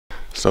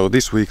So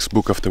this week's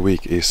book of the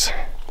week is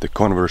The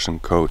Conversion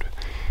Code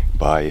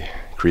by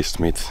Chris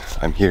Smith.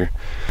 I'm here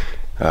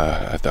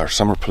at our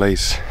summer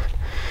place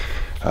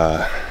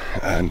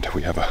and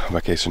we have a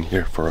vacation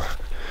here for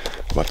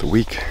about a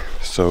week.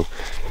 So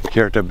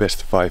here are the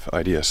best 5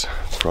 ideas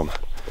from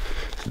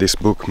this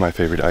book, my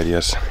favorite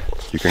ideas.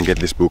 You can get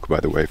this book,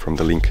 by the way, from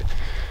the link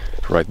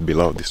right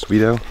below this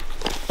video.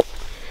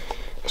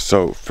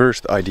 So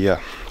first idea,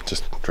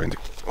 just trying to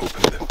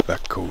open the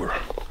back cover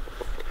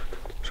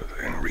so that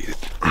I can read it.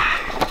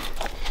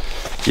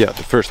 Yeah,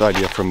 the first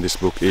idea from this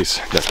book is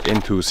that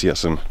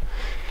enthusiasm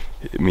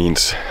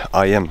means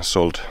I am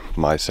sold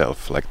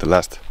myself, like the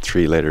last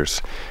 3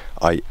 letters,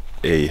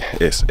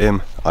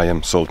 IASM, I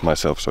am sold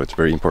myself. So it's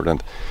very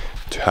important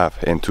to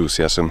have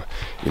enthusiasm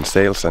in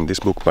sales. And this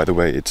book, by the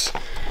way, it's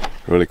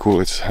really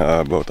cool. It's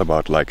both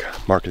about like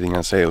marketing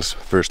and sales.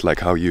 First,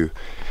 like how you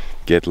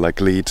get like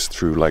leads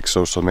through like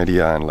social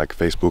media and like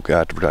Facebook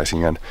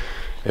advertising and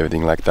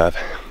everything like that,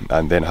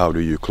 and then how do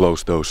you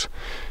close those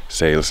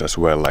sales as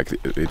well. Like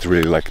it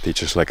really like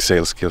teaches like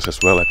sales skills as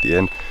well at the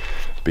end,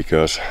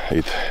 because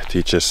it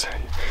teaches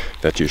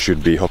that you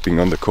should be hopping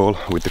on the call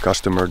with the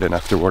customer then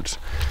afterwards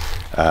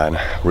and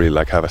really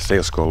like have a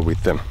sales call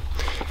with them,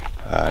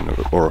 and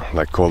or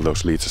like call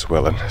those leads as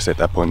well and set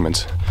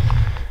appointments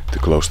to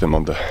close them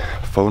on the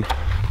phone.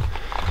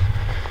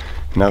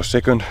 Now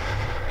second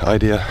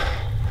idea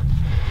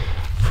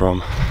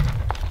from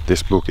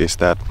this book is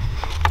that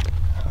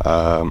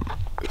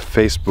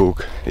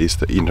Facebook is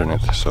the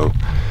internet. So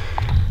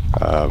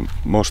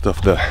most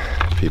of the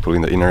people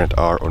in the internet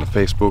are on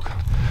Facebook.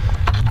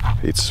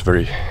 It's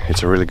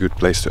a really good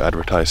place to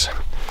advertise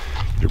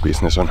your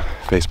business on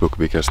Facebook,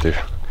 because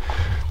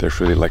there's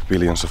really like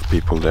billions of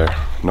people there.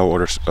 No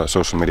other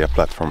social media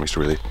platform is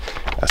really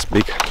as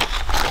big.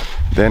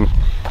 Then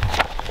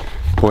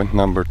point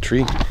number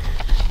 3,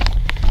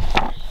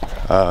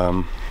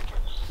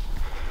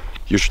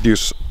 you should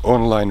use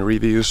online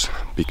reviews,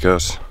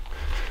 because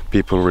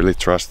people really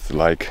trust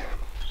like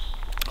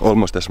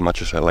almost as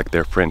much as like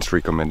their friends'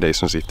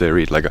 recommendations if they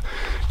read like a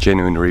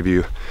genuine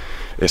review,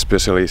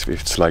 especially if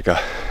it's like a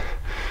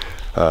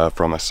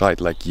from a site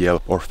like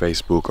Yelp or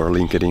Facebook or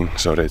LinkedIn,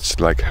 so that it's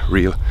like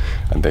real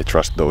and they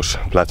trust those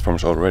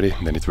platforms already.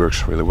 Then it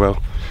works really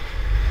well.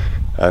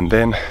 And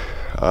then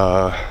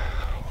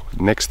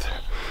next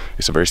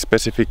is a very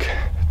specific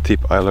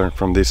tip I learned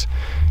from this,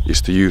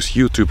 is to use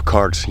YouTube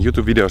cards.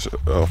 YouTube videos,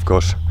 of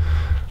course,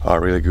 are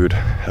really good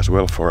as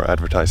well for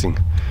advertising,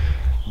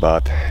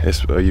 but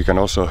you can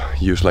also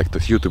use like the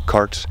YouTube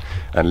cards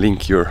and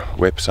link your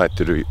website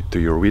to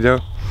your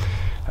video.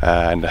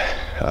 And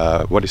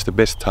what is the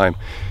best time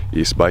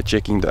is by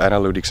checking the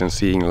analytics and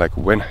seeing like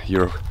when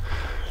your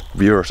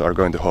viewers are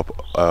going to hop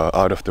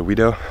out of the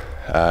video,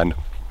 and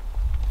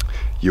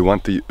you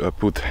want to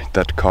put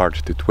that card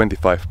to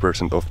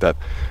 25% of that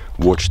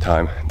watch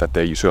time that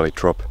they usually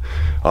drop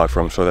out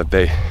from, so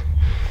that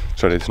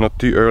it's not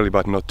too early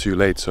but not too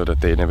late, so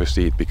that they never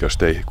see it because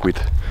they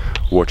quit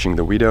watching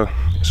the video.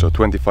 So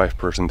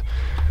 25%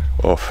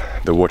 of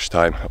the watch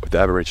time, the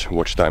average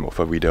watch time of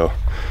a video,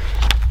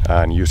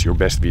 and use your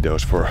best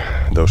videos for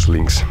those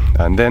links.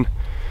 And then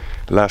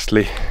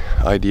lastly,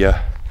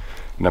 idea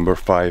number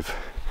 5,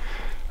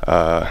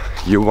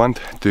 you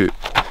want to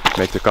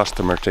make the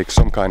customer take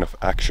some kind of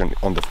action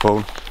on the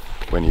phone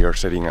when you're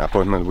setting an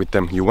appointment with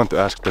them. You want to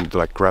ask them to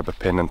like grab a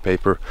pen and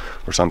paper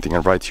or something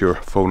and write your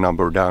phone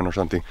number down or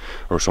something,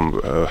 or some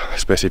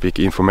specific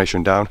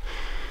information down.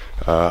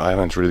 I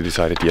haven't really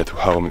decided yet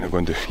how I'm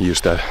going to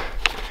use that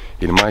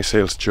in my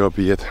sales job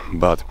yet,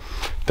 but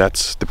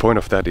that's the point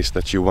of that, is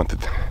that you want to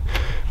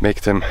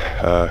make them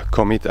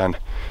commit and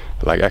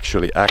like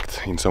actually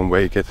act in some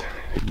way, get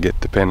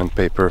the pen and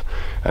paper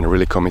and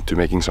really commit to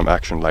making some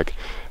action, like,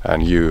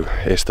 and you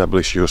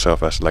establish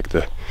yourself as like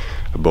the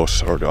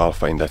boss or the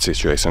alpha in that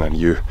situation, and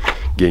you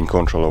gain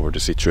control over the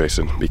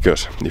situation.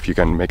 Because if you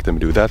can make them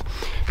do that,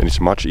 then it's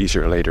much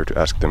easier later to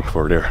ask them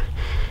for their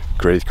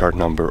credit card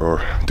number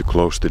or to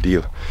close the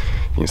deal,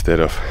 instead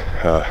of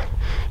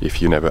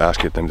if you never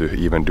ask them to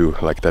even do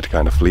like that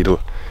kind of little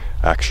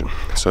action.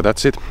 So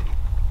that's it.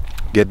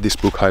 Get this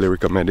book, highly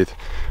recommended,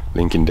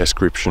 link in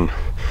description.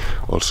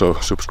 Also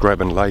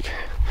subscribe and like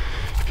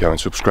if you haven't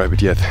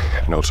subscribed yet,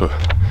 and also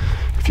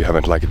if you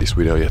haven't liked this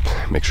video yet,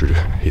 make sure to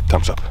hit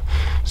thumbs up.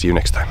 See you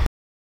next time.